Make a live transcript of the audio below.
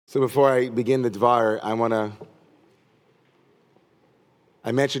So before I begin the Dvar,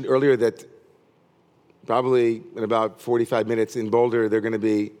 I mentioned earlier that probably in about 45 minutes in Boulder, they're going to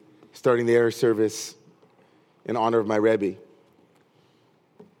be starting the air service in honor of my Rebbe.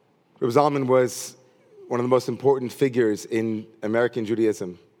 Reb Zalman was one of the most important figures in American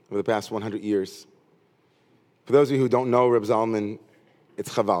Judaism over the past 100 years. For those of you who don't know Reb Zalman,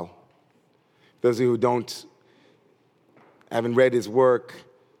 it's Chaval. For those of you who haven't read his work,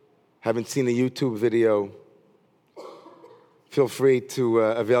 haven't seen a YouTube video, feel free to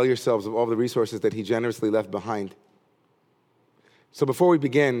avail yourselves of all the resources that he generously left behind. So before we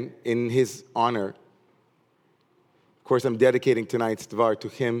begin, in his honor, of course, I'm dedicating tonight's Dvar to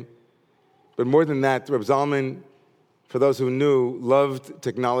him. But more than that, Reb Zalman, for those who knew, loved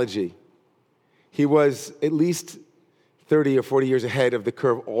technology. He was at least 30 or 40 years ahead of the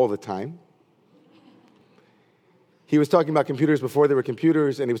curve all the time. He was talking about computers before there were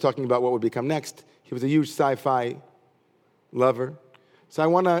computers, and he was talking about what would become next. He was a huge sci-fi lover. So I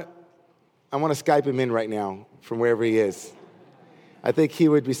want to Skype him in right now from wherever he is. I think he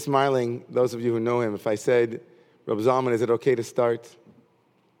would be smiling, those of you who know him, if I said, Reb Zalman, is it okay to start?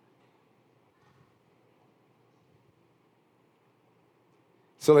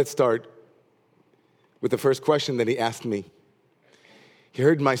 So let's start with the first question that he asked me. He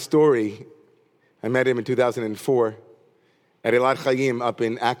heard my story. I met him in 2004 at Elad Chaim up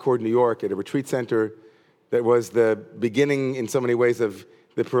in Accord, New York, at a retreat center that was the beginning, in so many ways, of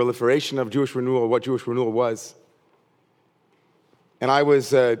the proliferation of Jewish renewal, what Jewish renewal was. And I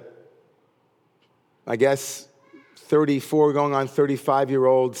was, I guess, 34, going on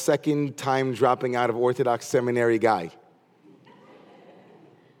 35-year-old, second time dropping out of Orthodox seminary guy.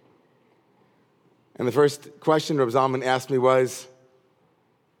 And the first question Reb Zalman asked me was,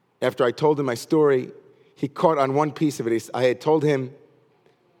 after I told him my story, he caught on one piece of it. I had told him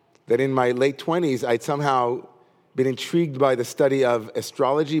that in my late 20s, I'd somehow been intrigued by the study of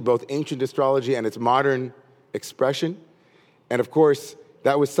astrology, both ancient astrology and its modern expression. And of course,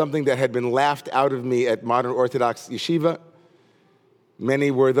 that was something that had been laughed out of me at modern Orthodox yeshiva.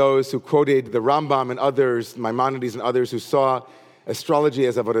 Many were those who quoted the Rambam and others, Maimonides and others, who saw astrology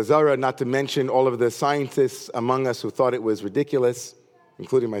as avodah zarah, not to mention all of the scientists among us who thought it was ridiculous,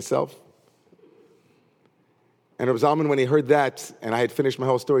 including myself. And Reb Zalman, when he heard that, and I had finished my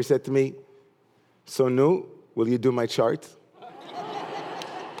whole story, said to me, "So, Nu, will you do my chart?"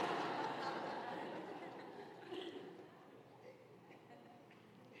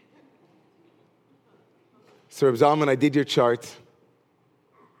 So, Reb Zalman, I did your chart,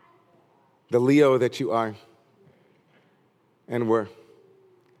 the Leo that you are and were,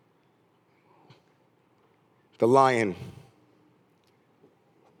 the lion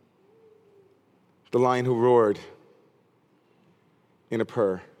who roared in a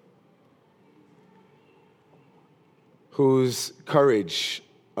purr, whose courage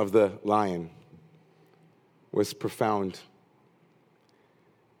of the lion was profound.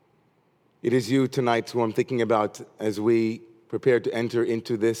 It is you tonight who I'm thinking about as we prepare to enter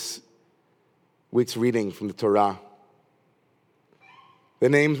into this week's reading from the Torah. The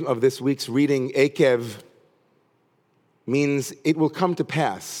name of this week's reading, Ekev, means it will come to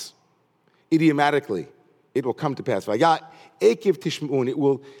pass. Idiomatically, it will come to pass. Vayat Ekev tishma'un, it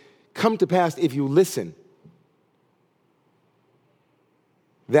will come to pass if you listen.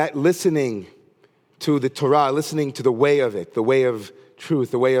 That listening to the Torah, listening to the way of it, the way of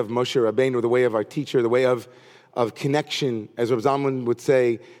truth, the way of Moshe Rabbeinu, the way of our teacher, the way of connection, as Reb Zalman would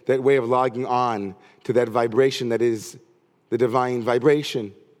say, that way of logging on to that vibration that is the divine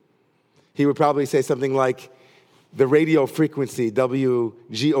vibration. He would probably say something like the radio frequency,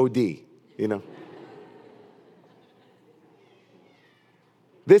 WGOD,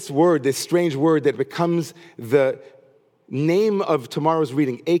 This word, this strange word that becomes the name of tomorrow's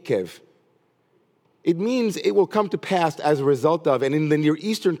reading, Ekev, it means it will come to pass as a result of, and in the Near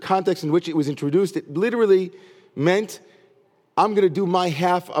Eastern context in which it was introduced, it literally meant, I'm going to do my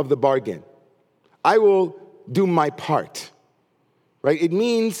half of the bargain. I will do my part. Right? It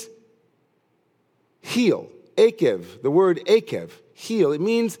means heel. Ekev, the word Ekev, heel. It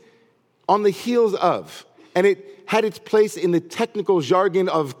means on the heels of. And it had its place in the technical jargon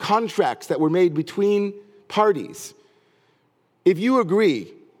of contracts that were made between parties. If you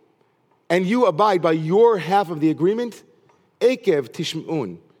agree and you abide by your half of the agreement, Ekev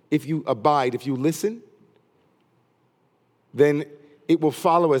tishma'un, if you abide, if you listen, then it will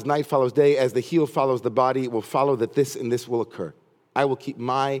follow as night follows day, as the heel follows the body, it will follow that this and this will occur. I will keep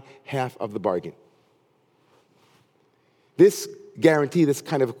my half of the bargain. This guarantee, this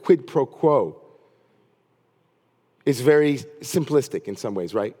kind of quid pro quo, is very simplistic in some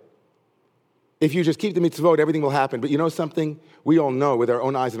ways, right? If you just keep the mitzvot, everything will happen. But you know something? We all know with our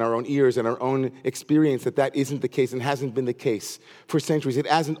own eyes and our own ears and our own experience that isn't the case and hasn't been the case for centuries. It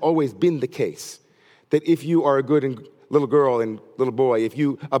hasn't always been the case that if you are a good little girl and little boy, if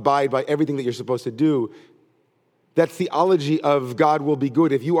you abide by everything that you're supposed to do, that theology of God will be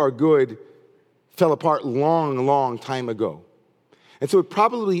good if you are good fell apart long, long time ago. And so it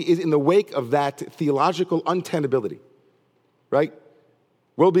probably is in the wake of that theological untenability, right?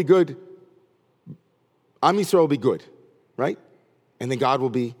 We'll be good. Am Yisrael will be good, right? And then God will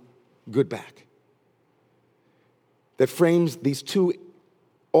be good back. That frames these two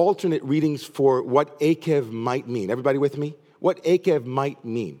alternate readings for what Akev might mean. Everybody with me? What Akev might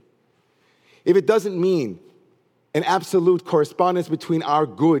mean. If it doesn't mean an absolute correspondence between our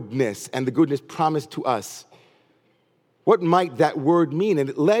goodness and the goodness promised to us, what might that word mean? And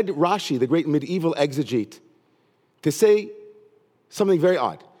it led Rashi, the great medieval exegete, to say something very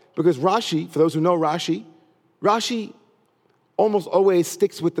odd. Because Rashi, for those who know Rashi almost always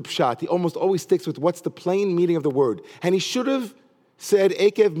sticks with the pshat. He almost always sticks with what's the plain meaning of the word. And he should have said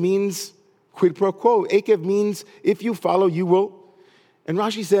Akev means quid pro quo. Akev means if you follow, you will. And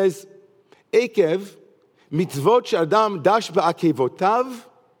Rashi says, Akev, mitzvot she'adam dash ba'akevotav.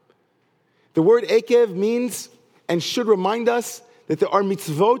 The word Akev means and should remind us that there are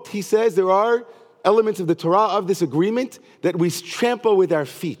mitzvot, he says, there are elements of the Torah of this agreement that we trample with our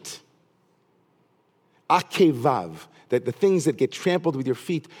feet. Akevav, that the things that get trampled with your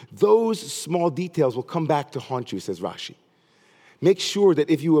feet, those small details will come back to haunt you, says Rashi. Make sure that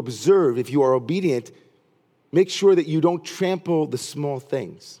if you observe, if you are obedient, make sure that you don't trample the small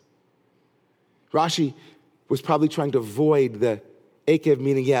things. Rashi was probably trying to avoid the Akev,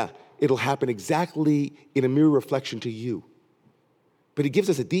 meaning, it'll happen exactly in a mirror reflection to you. But he gives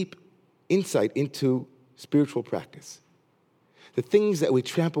us a deep insight into spiritual practice. The things that we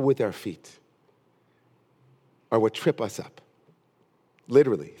trample with our feet are what trip us up,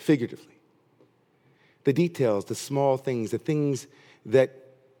 literally, figuratively. The details, the small things, the things that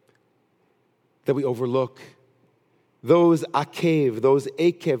we overlook, those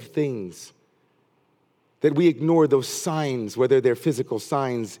akev things that we ignore, those signs, whether they're physical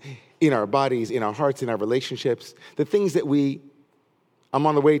signs in our bodies, in our hearts, in our relationships, the things that I'm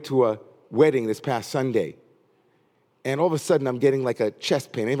on the way to a wedding this past Sunday, and all of a sudden I'm getting like a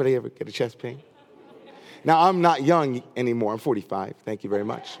chest pain. Anybody ever get a chest pain? Now, I'm not young anymore. I'm 45. Thank you very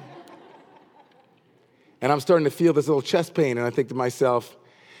much. And I'm starting to feel this little chest pain, and I think to myself,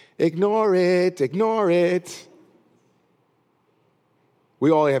 ignore it, ignore it.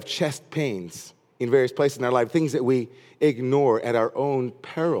 We all have chest pains in various places in our life, things that we ignore at our own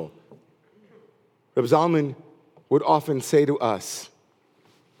peril. Reb Zalman would often say to us,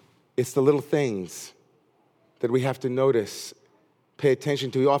 it's the little things that we have to notice, pay attention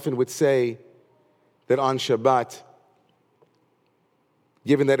to. He often would say that on Shabbat,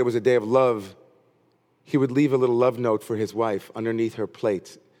 given that it was a day of love, he would leave a little love note for his wife underneath her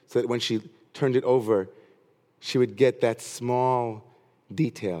plate so that when she turned it over, she would get that small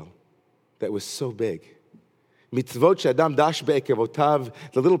detail that was so big. Mitzvot she'adam dash be'ekevotav,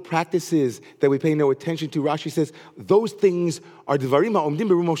 the little practices that we pay no attention to. Rashi says, those things are dvarim ha'omdim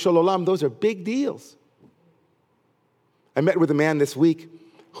berumo shel olam. Those are big deals. I met with a man this week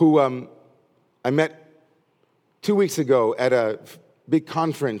who I met 2 weeks ago at a big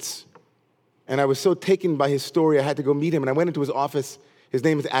conference, and I was so taken by his story, I had to go meet him, and I went into his office. His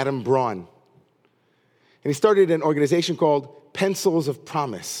name is Adam Braun. And he started an organization called Pencils of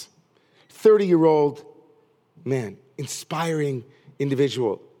Promise. 30-year-old man, inspiring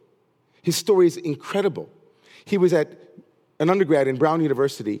individual. His story is incredible. He was at an undergrad in Brown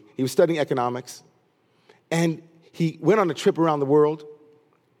University. He was studying economics, and he went on a trip around the world.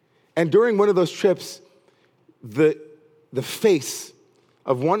 And during one of those trips, the face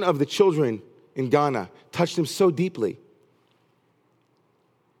of one of the children in Ghana touched him so deeply,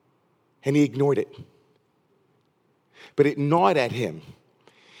 and he ignored it. But it gnawed at him.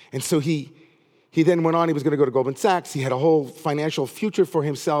 And so he then went on, he was going to go to Goldman Sachs. He had a whole financial future for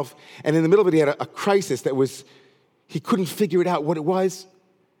himself. And in the middle of it, he had a crisis he couldn't figure it out what it was.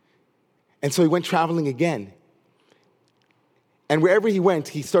 And so he went traveling again. And wherever he went,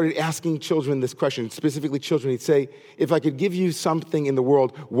 he started asking children this question, specifically children. He'd say, if I could give you something in the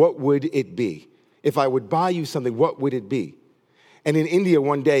world, what would it be? If I would buy you something, what would it be? And in India,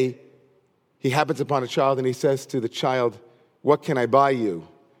 one day, he happens upon a child and he says to the child, what can I buy you?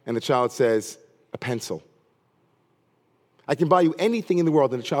 And the child says, a pencil. I can buy you anything in the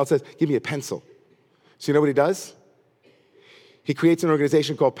world. And the child says, give me a pencil. So you know what he does? He creates an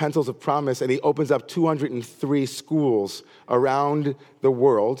organization called Pencils of Promise, and he opens up 203 schools around the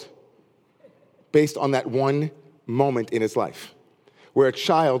world based on that one moment in his life, where a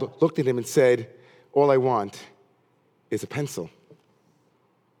child looked at him and said, all I want is a pencil.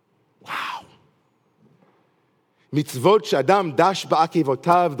 Wow. Mitzvot sh'adam dash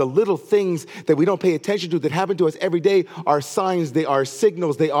ba'akevotav, the little things that we don't pay attention to that happen to us every day are signs, they are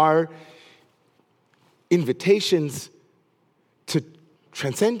signals, they are invitations to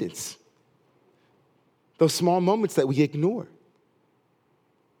transcendence. Those small moments that we ignore.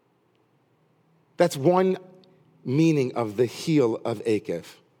 That's one meaning of the heel of Eikev.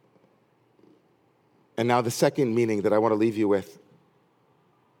 And now the second meaning that I want to leave you with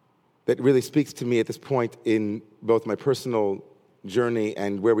that really speaks to me at this point in both my personal journey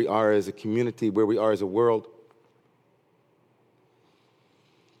and where we are as a community, where we are as a world.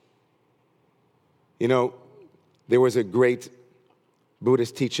 You know, there was a great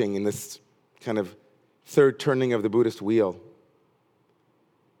Buddhist teaching in this kind of third turning of the Buddhist wheel.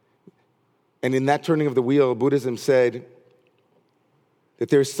 And in that turning of the wheel, Buddhism said that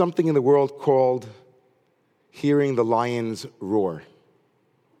there's something in the world called hearing the lion's roar.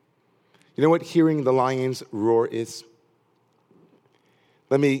 You know what hearing the lion's roar is?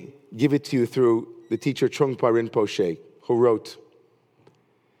 Let me give it to you through the teacher Trungpa Rinpoche, who wrote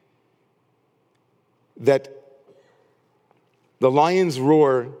that the lion's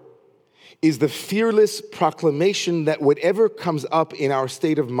roar is the fearless proclamation that whatever comes up in our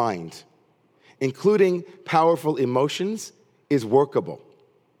state of mind, including powerful emotions, is workable.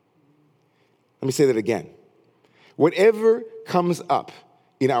 Let me say that again. Whatever comes up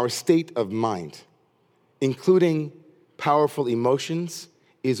in our state of mind, including powerful emotions,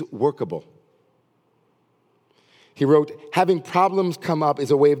 is workable. He wrote, having problems come up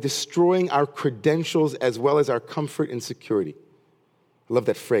is a way of destroying our credentials as well as our comfort and security. I love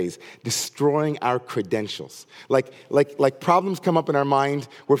that phrase, destroying our credentials. Like problems come up in our mind,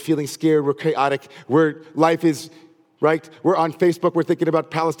 we're feeling scared, we're chaotic, life is, right? We're on Facebook, we're thinking about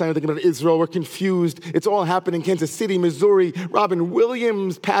Palestine, we're thinking about Israel, we're confused. It's all happening in Kansas City, Missouri. Robin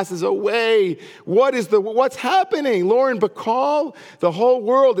Williams passes away. What's happening? Lauren Bacall, the whole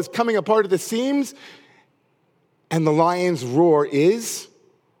world is coming apart at the seams. And the lion's roar is,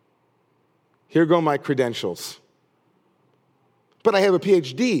 here go my credentials. But I have a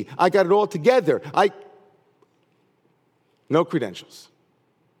PhD. I got it all together. No credentials.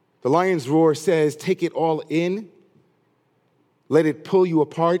 The lion's roar says, take it all in, let it pull you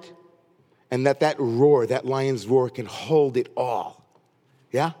apart, and that roar, that lion's roar, can hold it all.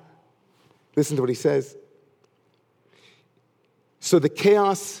 Yeah? Listen to what he says. So the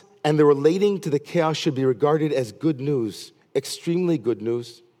chaos and the relating to the chaos should be regarded as good news, extremely good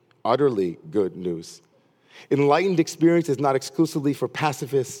news, utterly good news. Enlightened experience is not exclusively for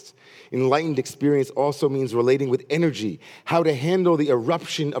pacifists. Enlightened experience also means relating with energy, how to handle the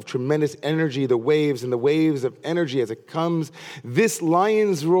eruption of tremendous energy, the waves and the waves of energy as it comes. This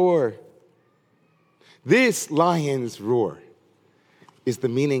lion's roar is the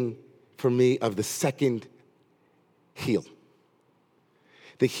meaning for me of the second heel.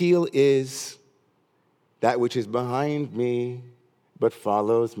 The heel is that which is behind me, but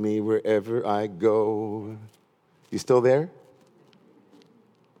follows me wherever I go. You still there?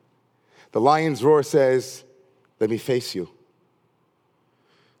 The lion's roar says, let me face you.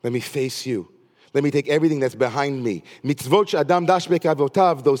 Let me face you. Let me take everything that's behind me. Mitzvot she'adam dash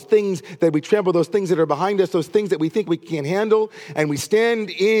b'kavotav, those things that we trample, those things that are behind us, those things that we think we can't handle, and we stand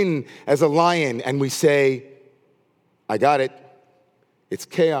in as a lion and we say, I got it. It's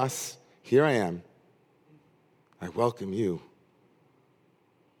chaos. Here I am. I welcome you.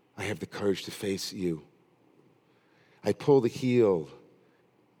 I have the courage to face you. I pull the heel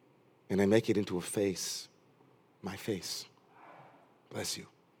and I make it into a face, my face. Bless you.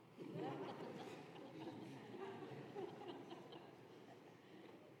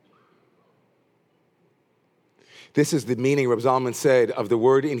 This is the meaning, Reb Zalman said, of the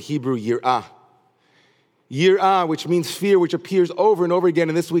word in Hebrew, yir'ah. Yir'ah, which means fear, which appears over and over again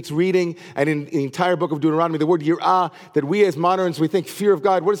in this week's reading and in the entire book of Deuteronomy. The word yir'ah, that we as moderns, we think fear of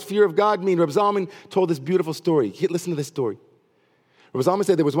God. What does fear of God mean? Reb Zalman told this beautiful story. Listen to this story. Reb Zalman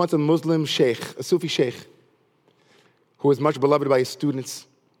said there was once a Muslim sheikh, a Sufi sheikh, who was much beloved by his students.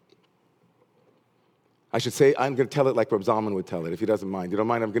 I should say, I'm going to tell it like Reb Zalman would tell it, if he doesn't mind. You don't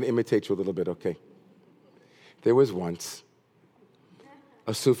mind? I'm going to imitate you a little bit, okay? There was once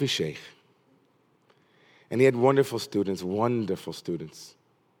a Sufi sheikh. And he had wonderful students.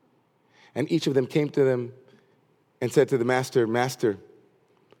 And each of them came to them and said to the master,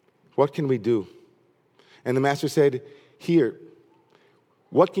 what can we do? And the master said, here,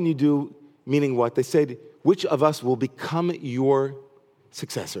 What can you do? Meaning what? They said, which of us will become your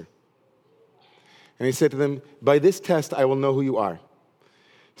successor? And he said to them, by this test I will know who you are.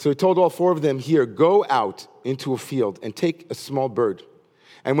 So he told all four of them, here, go out into a field and take a small bird.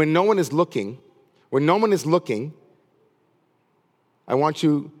 And when no one is looking, I want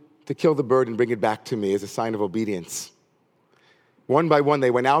you to kill the bird and bring it back to me as a sign of obedience. One by one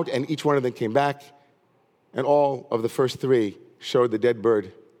they went out, and each one of them came back, and all of the first three showed the dead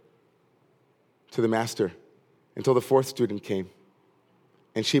bird to the master until the fourth student came.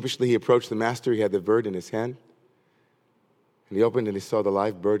 And sheepishly he approached the master. He had the bird in his hand. And he opened and he saw the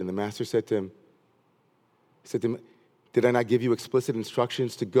live bird. And the master said to him, did I not give you explicit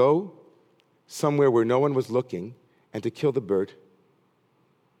instructions to go somewhere where no one was looking and to kill the bird?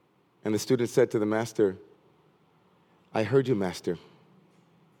 And the student said to the master, I heard you, master.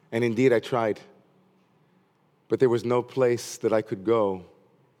 And indeed I tried. But there was no place that I could go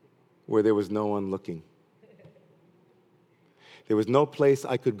where there was no one looking. There was no place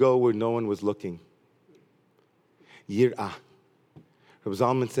I could go where no one was looking. Yir'ah. Rabbi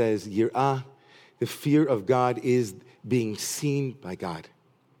Zalman says, Yir'ah, the fear of God is being seen by God.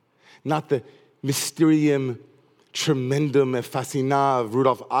 Not the mysterium tremendum fascina of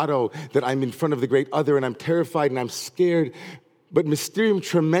Rudolf Otto, that I'm in front of the great other and I'm terrified and I'm scared. But mysterium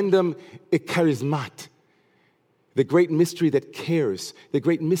tremendum charismat. The great mystery that cares, the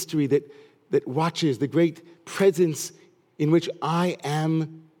great mystery that watches, the great presence in which I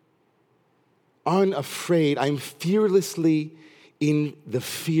am unafraid. I'm fearlessly in the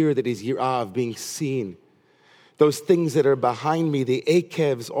fear that is yirah, of being seen. Those things that are behind me, the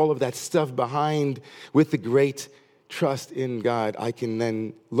akevs, all of that stuff behind, with the great trust in God, I can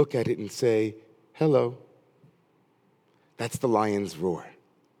then look at it and say, hello. That's the lion's roar.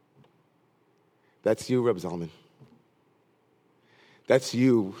 That's you, Reb Zalman. That's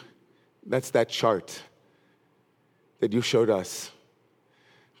you. That's that chart that you showed us,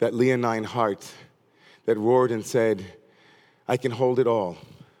 that leonine heart that roared and said, I can hold it all.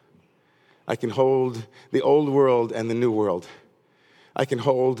 I can hold the old world and the new world. I can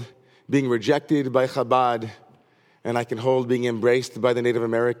hold being rejected by Chabad, and I can hold being embraced by the Native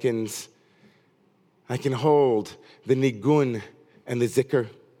Americans. I can hold the nigun and the zikr.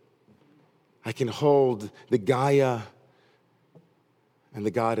 I can hold the Gaia and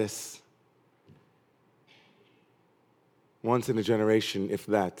the goddess. Once in a generation, if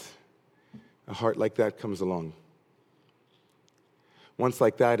that, a heart like that comes along. Once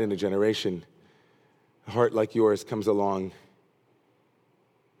like that in a generation, a heart like yours comes along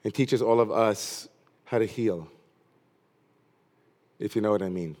and teaches all of us how to heal, if you know what I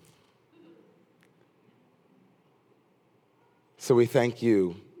mean. So we thank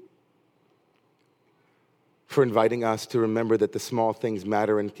you for inviting us to remember that the small things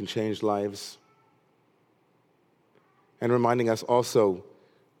matter and can change lives. And reminding us also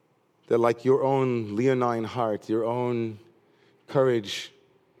that like your own leonine heart, your own courage,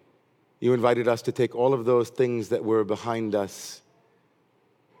 you invited us to take all of those things that were behind us,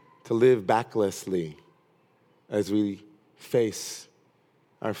 to live backlessly as we face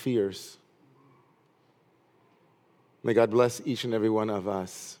our fears. May God bless each and every one of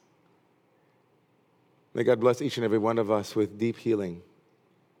us. May God bless each and every one of us with deep healing.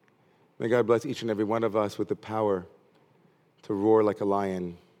 May God bless each and every one of us with the power to roar like a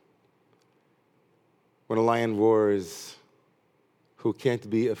lion. When a lion roars, who can't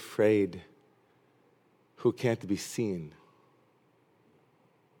be afraid, who can't be seen.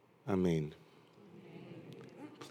 Amen.